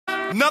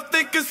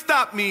Nothing can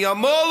stop me.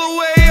 I'm all the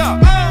way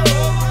up.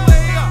 All the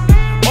way up.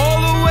 I'm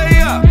all the way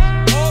up.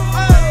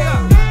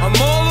 I'm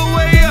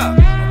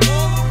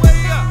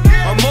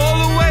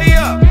all the way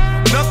up.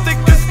 Nothing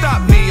can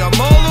stop me. I'm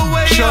all the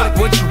way up. Show it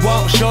what you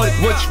want. Show it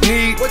what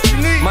you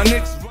need. My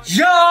niggas.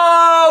 Yo,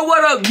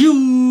 what up,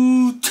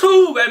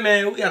 YouTube? Hey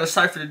man, we got a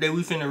Cypher today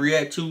we finna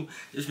react to.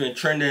 It's been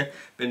trending,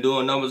 been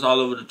doing numbers all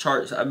over the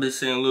charts. I've been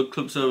seeing little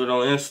clips of it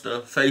on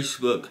Insta,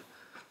 Facebook,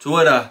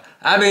 Twitter.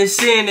 I've been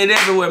seeing it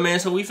everywhere, man.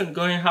 So we finna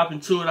go ahead and hop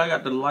into it. I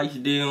got the lights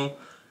down.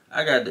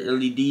 I got the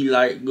LED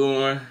light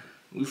going.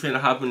 We finna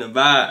hop in the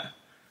vibe.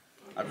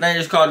 I think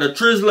it's called the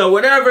THizzler,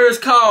 whatever it's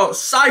called,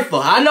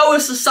 Cypher. I know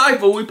it's a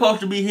Cypher. We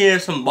supposed to be hearing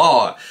some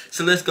bars.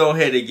 So let's go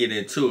ahead and get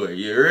into it.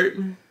 You heard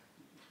me?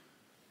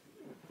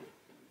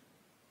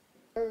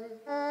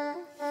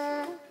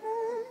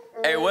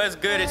 Hey, what's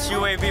good? It's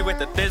UAV with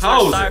the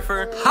THizzler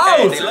Cypher.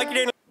 Hey, they lucky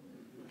they. Y'all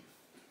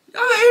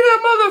hear that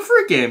mother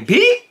freaking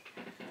beat?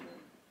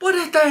 What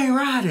that thing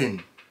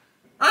riding?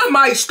 I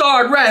might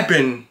start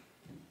rapping.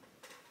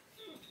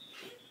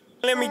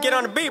 Let me get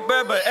on the beat,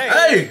 bro. But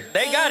hey,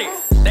 they got it.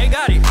 They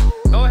got it.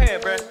 Go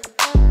ahead, bro.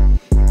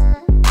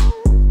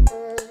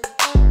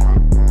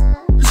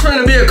 It's trying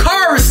to be a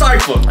car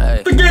recycler.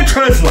 Hey. Forget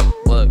THizzler.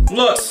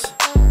 Look.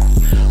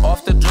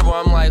 Off the dribble,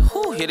 I'm like,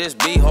 whoo, hit this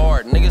beat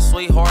hard. Niggas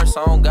sweethearts,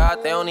 on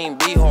God, they don't even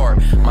be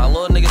hard. My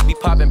little niggas be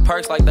popping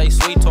perks like they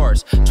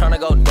sweethearts. Tryna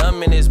go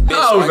dumb in this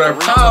bitch.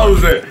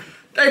 Pause it.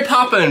 They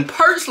popping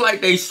perks like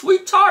they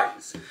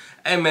sweethearts.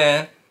 Hey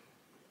man,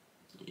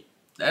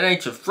 that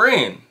ain't your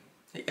friend.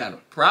 He got a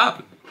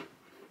problem.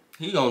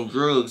 He on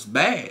drugs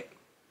bad.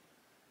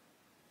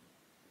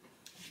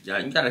 Yeah,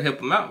 you gotta help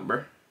him out,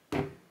 bro.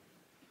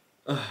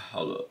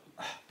 Hold up.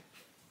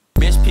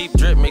 Bitch peep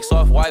drip mix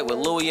off white with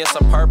Louis and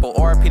some purple.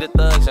 RP the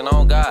thugs and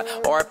on God,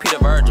 RP the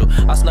Virgil.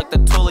 I snuck the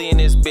Tully in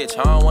this bitch,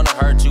 I don't wanna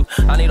hurt you.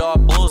 I need all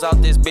blues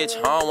out this bitch,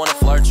 I don't wanna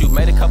flirt you.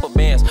 Made a couple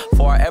bands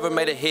before I ever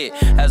made a hit.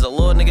 As a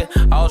little nigga,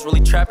 I was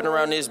really trapping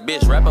around this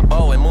bitch. Rap a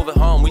bow and move it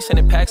home, we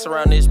sending packs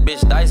around this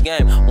bitch. Dice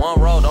game,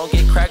 one roll, don't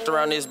get cracked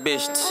around this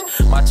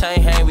bitch. My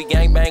chain hang, we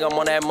gang bang, I'm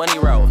on that money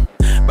road.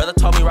 Brother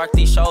told me rock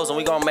these shows and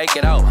we gon' make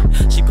it out.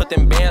 She put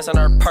them bands in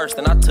her purse,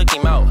 then I took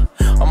him out.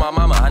 On my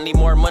mama, I need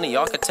more money,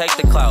 y'all could take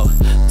the clout.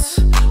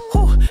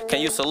 Whew,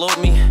 can you salute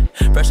me?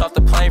 Fresh off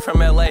the plane from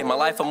LA, my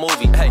life a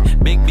movie. Hey,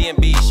 big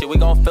B&B, shit, we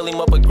gon' fill him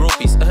up with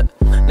groupies.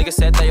 Niggas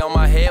said they on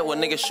my head, well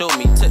niggas shoot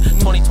me.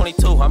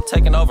 2022, I'm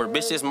taking over,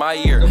 bitch, it's my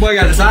year. The boy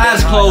got his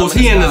eyes closed,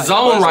 he in the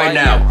zone right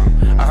now.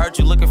 I heard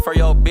you looking for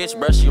your bitch,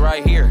 bruh, she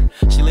right here.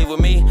 She leave with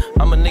me,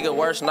 I'm a nigga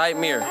worst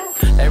nightmare.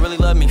 They really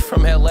love me,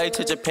 from LA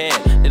to Japan.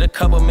 Did a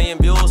couple million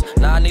views,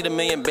 now I need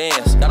 1,000,000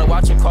 bands. Gotta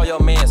watch you call your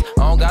mans,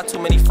 I don't got too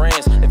many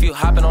friends. If you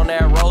hopping on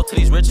that road to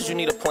these riches, you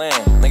need a plan,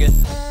 nigga.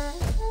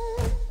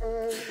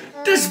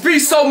 This beat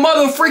so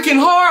mother freaking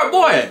hard,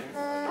 boy.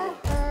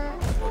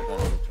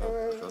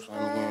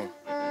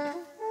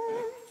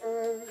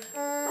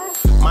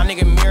 My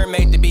nigga Mirror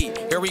made the beat,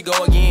 here we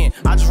go again.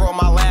 I just rolled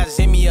my last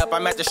Zimmy up,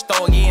 I'm at the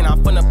store again.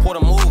 I'm finna pull the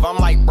move, I'm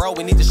like, bro,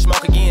 we need to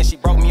smoke again. She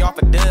broke me off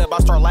a dub, I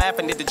start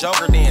laughing at the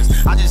Joker dance.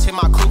 I just hit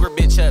my cougar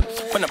bitch up,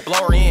 finna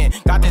blow her in.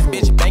 Got this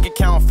bitch bank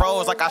account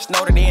froze like I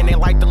snowed it in. They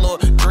like the little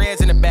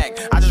dreads in the back,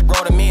 I just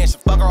grow them in. She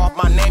fuck her off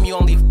my name, you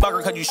only fuck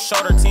her cause you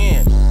showed her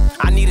 10.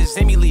 I need a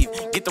Zimmy leaf,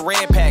 get the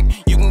red pack.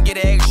 You can get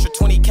an extra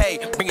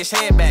 20K, bring his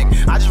head back.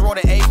 I just rolled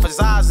an A for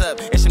Zaz up,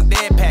 and some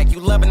dead pack. You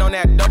loving on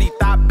that dirty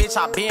thought, bitch,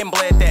 I been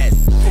bled that.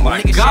 Oh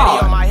my nigga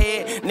God. shitty on my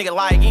head, nigga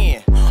lie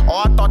again.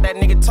 Oh, I thought that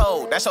nigga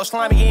told, that's your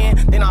slime again.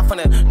 Then I'm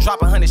finna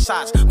drop 100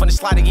 shots, finna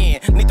slide again.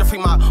 Need to free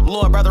my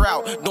little brother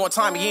out, doing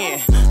time again.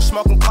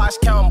 Smoking clocks,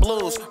 counting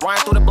blues,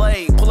 riding through the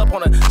blade. Pull up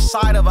on the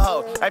side of a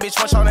hoe, hey bitch,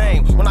 what's your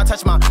name? When I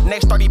touch my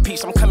next 30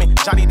 piece, I'm coming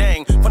Johnny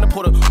Dang. Finna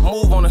put a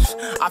move on us,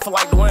 I feel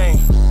like Dwayne.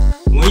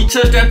 When you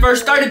touch that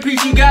first 30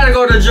 piece, you gotta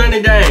go to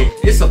Johnny Dang.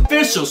 It's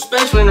official,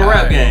 especially in the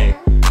rap game.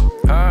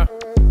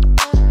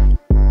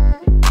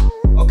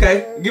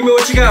 Okay, give me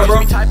what you got, bro.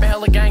 You be typing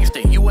hella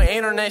gangster, you an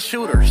internet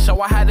shooter. So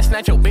I had to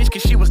snatch your bitch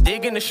cause she was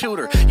digging the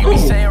shooter. You be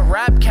saying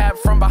rap cap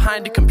from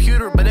behind the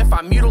computer, but if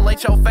I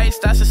mutilate your face,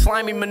 that's a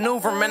slimy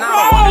maneuver, man,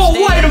 I don't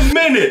understand. Wait a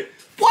minute.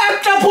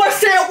 What? That boy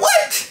said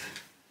what?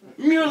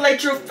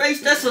 Mutilate your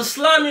face, that's a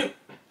slimy...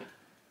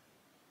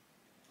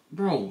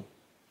 Bro,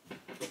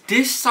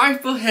 this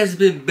Cypher has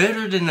been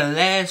better than the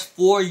last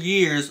 4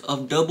 years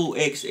of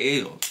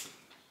XXL.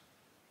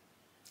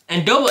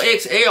 And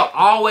XXL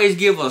always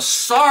give a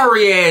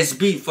sorry ass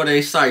beat for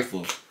their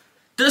Cypher.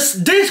 This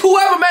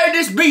whoever made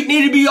this beat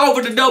need to be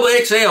over the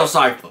XXL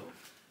Cypher.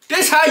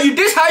 This how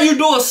you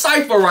do a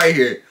Cypher right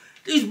here.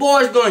 These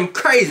boys going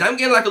crazy. I'm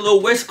getting like a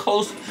little West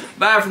Coast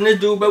vibe from this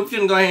dude, but we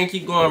finna go ahead and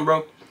keep going,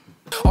 bro.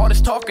 All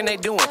this talking they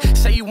doing.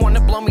 Say you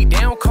wanna blow me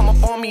down, come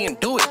up on me and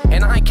do it.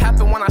 And I ain't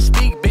capping when I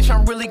speak, bitch,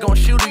 I'm really gon'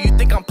 shoot her. You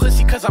think I'm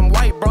pussy cause I'm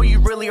white, bro, you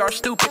really are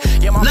stupid.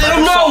 Yeah, my let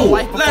him know,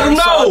 let him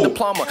know.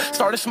 Diploma.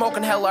 Started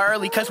smoking hella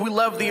early cause we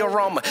love the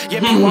aroma.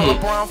 Yeah, me well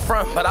up where I'm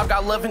from, but I've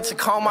got love in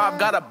Tacoma. I've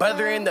got a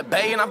brother in the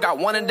Bay and I've got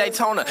one in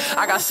Daytona.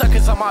 I got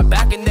suckers on my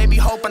back and they be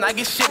hoping I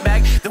get shit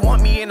back. They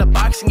want me in the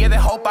box and yeah, they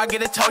hope I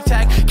get a toe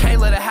tag.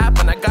 Can't let it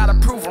happen, I gotta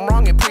prove I'm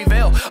wrong and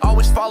prevail.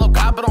 Always follow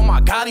God, but oh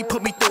my God, he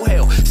put me through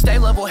hell. Stay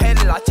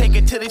level-headed, I take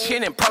it to the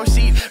chin and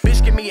proceed.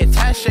 Bitch give me a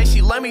tache,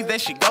 she love me, then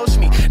she ghosts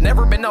me.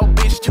 Never been no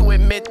bitch to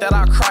admit that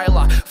I cry a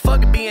lot.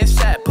 Fuck it being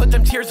sad, put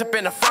them tears up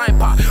in a frying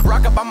pot.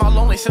 Rock up on my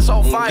lonely since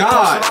 05,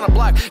 posted on a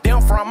block.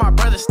 Down for all my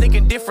brothers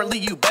thinking differently,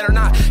 you better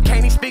not. Can't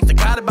even speak to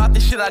God about the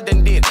shit I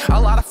done did. A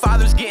lot of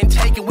fathers getting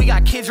taken, we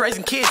got kids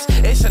raising kids.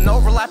 It's an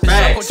overlapping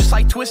circle, just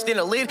like twisting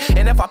a lid.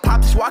 And if I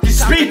pop this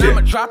walkie-talkie,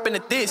 I'ma drop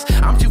into this.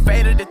 I'm too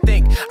faded to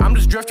think, I'm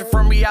just drifting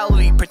from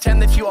reality.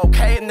 Pretend that you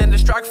okay and then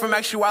distract from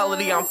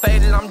actuality. I'm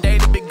faded, I'm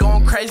dated, been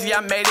going crazy,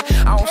 I made it.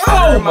 I don't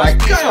stutter in my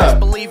speech, just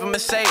believe I'ma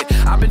say it.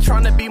 I've been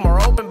trying to be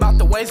more open about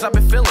the ways I've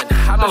been feeling.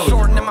 I've been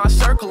shortening my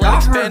circle and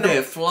expanding. Y'all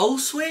heard that flow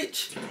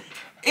switch?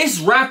 It's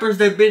rappers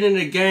that been in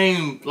the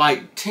game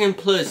like 10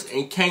 plus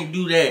and can't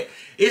do that.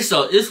 It's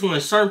when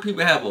certain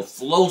people have a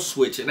flow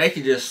switch and they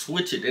can just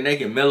switch it and they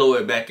can mellow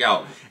it back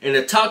out. And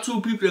the top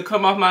 2 people that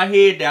come off my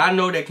head that I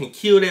know that can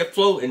kill that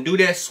flow and do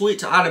that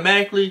switch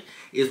automatically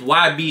is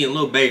YB and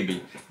Lil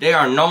Baby. They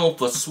are known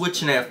for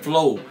switching that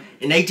flow.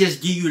 And they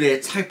just give you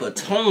that type of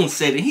tone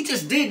setting. He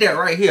just did that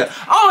right here.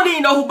 I don't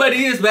even know who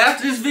Buddy is, but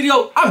after this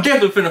video, I'm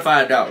definitely finna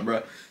find out,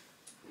 bro.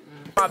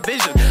 My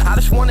vision, I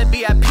just wanna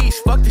be at peace.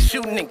 Fuck the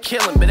shooting and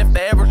killing. But if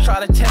they ever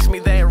try to test me,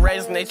 they ain't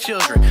raising their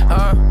children,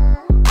 huh?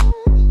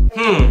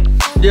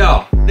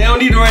 Yeah, they don't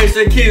need to raise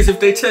their kids if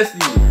they test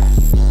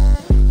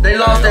you. They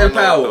lost their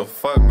power. What the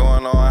fuck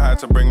going on? I had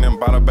to bring them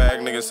bottle bag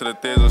niggas to the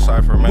THizzler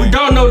Cypher, man. We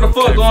don't know what the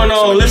fuck going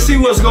on. Let's see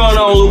what's going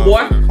on, little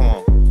boy. Come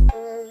on.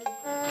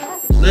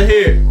 Let's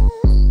hear it.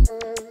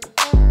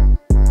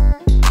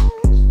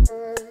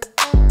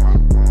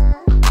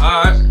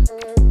 Alright.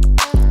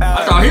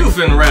 I thought he was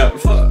finna rap.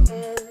 Fuck.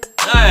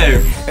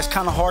 Hey. It's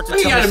kinda hard to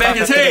He tell got me it back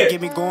stop his head.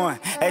 get me going.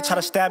 They try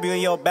to stab you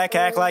in your back,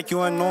 act like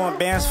you ain't knowing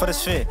bands for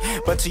this shit.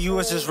 But to you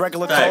it's just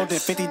regular clothing,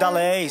 $50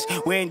 A's.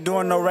 We ain't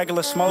doing no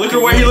regular smoking. Look at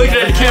the way he looking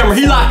at the camera,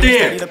 he locked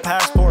in. Need a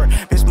passport.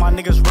 Bitch, my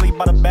niggas really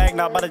by the bag,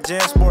 not by the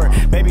jam sport.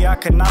 Baby, I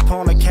could not put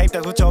on a cape,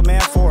 that's what your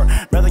man for.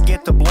 Rather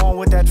get the blowing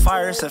with that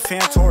fire, it's a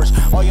fan torch.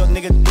 All your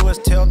niggas do is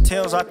tell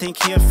tales, I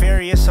think he a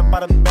fairy. It's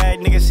about a bag,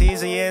 nigga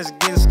sees he is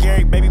getting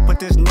scary. Baby, put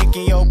this nick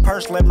in your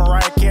purse, let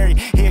Mariah carry.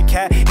 He a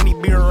cat, and he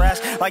beat her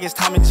ass like it's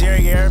Tom and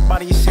Jerry.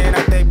 Everybody saying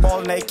that they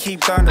ballin', they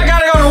keep thunder. I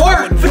gotta go to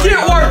work,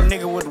 forget work.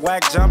 Nigga with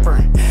whack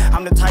jumper.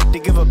 I'm the type to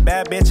give a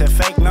bad bitch a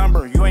fake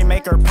number. You ain't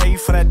make her pay you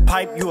for that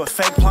pipe, you a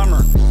fake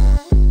plumber.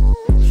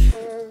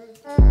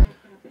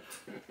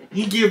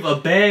 You give a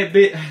bad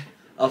bitch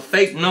a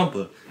fake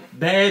number.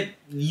 Bad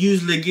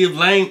usually give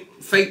lame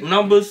fake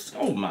numbers.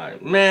 Oh my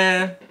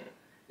man,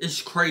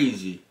 it's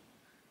crazy.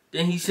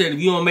 Then he said if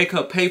you don't make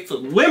her pay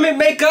for women,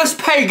 make us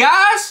pay,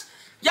 guys.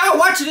 Y'all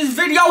watching this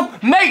video,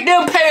 make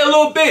them pay a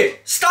little bit.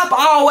 Stop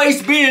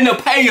always being the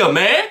payer,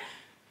 man.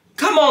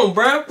 Come on,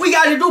 bro. We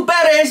gotta do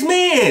better as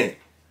men.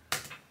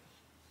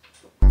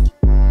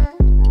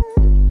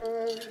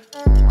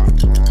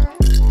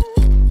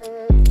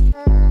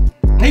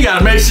 You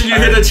gotta make sure you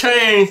hit a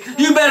chain.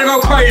 You better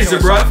go crazy,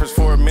 bro.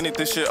 For a minute,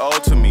 this shit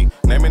owed to me.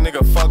 Name a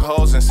nigga fuck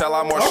hoes and sell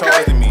out more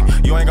shows than me.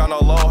 You ain't got no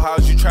low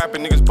house, you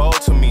trapping niggas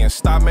bold to me. And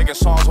stop making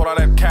songs with all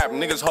that cap,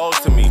 niggas hoes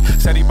to me.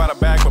 Said he bought a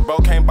bag, but bro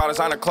can't buy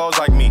designer clothes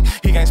like me.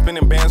 He ain't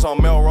spending bands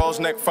on Melrose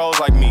neck froze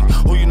like me.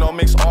 Who you know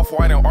mix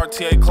off-white and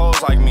RTA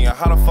clothes like me. And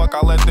how the fuck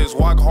I let this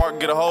walk hard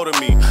get a hold of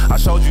me? I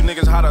showed you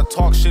niggas how to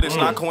talk shit, it's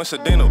not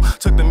coincidental.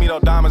 Took the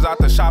Mito diamonds out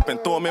the shop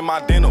and threw them in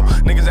my dental.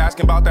 Niggas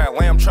asking about that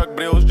lamb truck,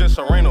 but it was just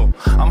a rental.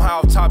 I'm high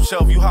off top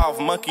shelf, you high off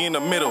monkey in the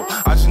middle.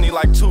 I just need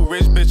like 2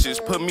 rich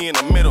bitches, put me in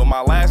the middle.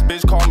 My last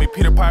bitch called me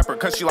Peter Piper,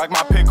 cause she like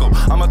my pickle.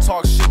 I'ma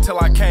talk shit till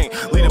I can't,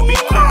 lead a beat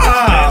quick.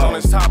 Hands on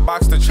his top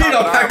box to chop,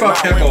 but I am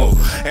not wimble.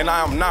 And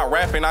I am not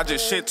rapping, I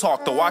just shit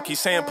talk. The walkie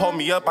saying pull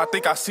me up, I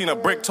think I seen a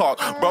brick talk.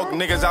 Broke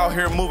niggas out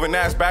here moving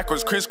ass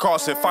backwards,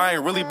 crisscross. If I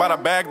ain't really by the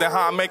bag, then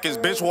how I make his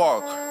bitch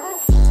walk?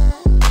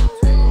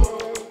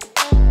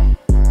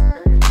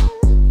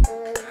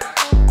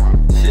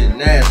 Shit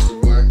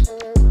nasty, boy.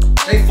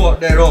 They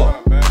fucked that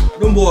up.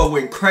 Them boys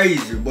went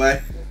crazy,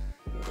 boy.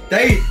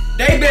 They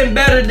been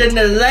better than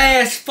the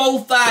last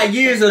 4-5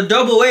 years of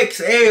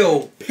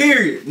XXL,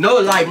 period. No,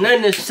 like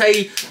nothing to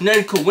say,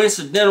 nothing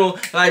coincidental.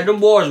 Like them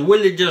boys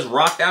really just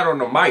rocked out on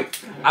the mic.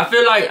 I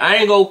feel like I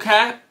ain't gonna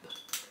cap.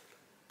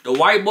 The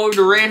white boy with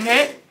the red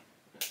hat,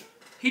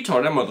 he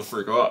tore that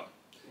motherfucker up.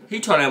 He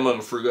tore that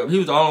motherfucker up. He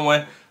was the only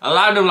one. A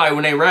lot of them, like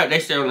when they rap, they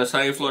stay on the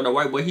same floor. The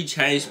white boy, he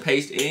changed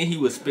pace and he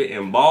was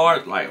spitting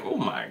bars. Like, oh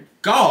my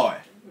God.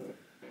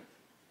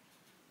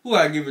 Who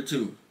I give it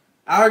to?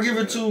 I'll give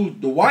it to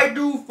the white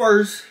dude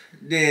first.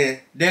 Then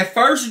that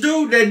first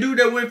dude, that dude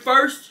that went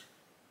first,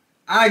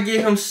 I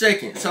give him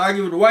second. So I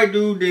give it the white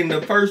dude, then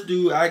the first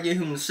dude, I give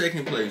him the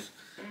second place.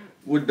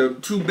 With the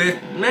 2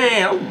 best.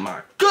 Man, oh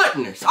my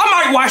goodness.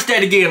 I might watch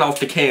that again off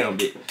the cam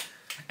bit.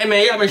 Hey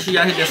man, y'all make sure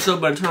y'all hit that sub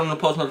button, turn on the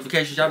post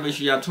notifications. Y'all make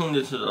sure y'all tune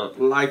into the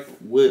Life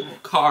with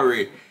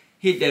Kari.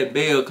 Hit that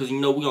bell, because you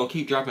know we're going to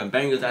keep dropping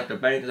bangers after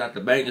bangers after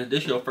bangers.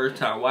 This your first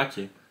time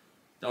watching.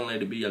 Don't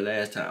let it be your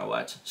last time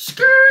watching.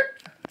 Skirt!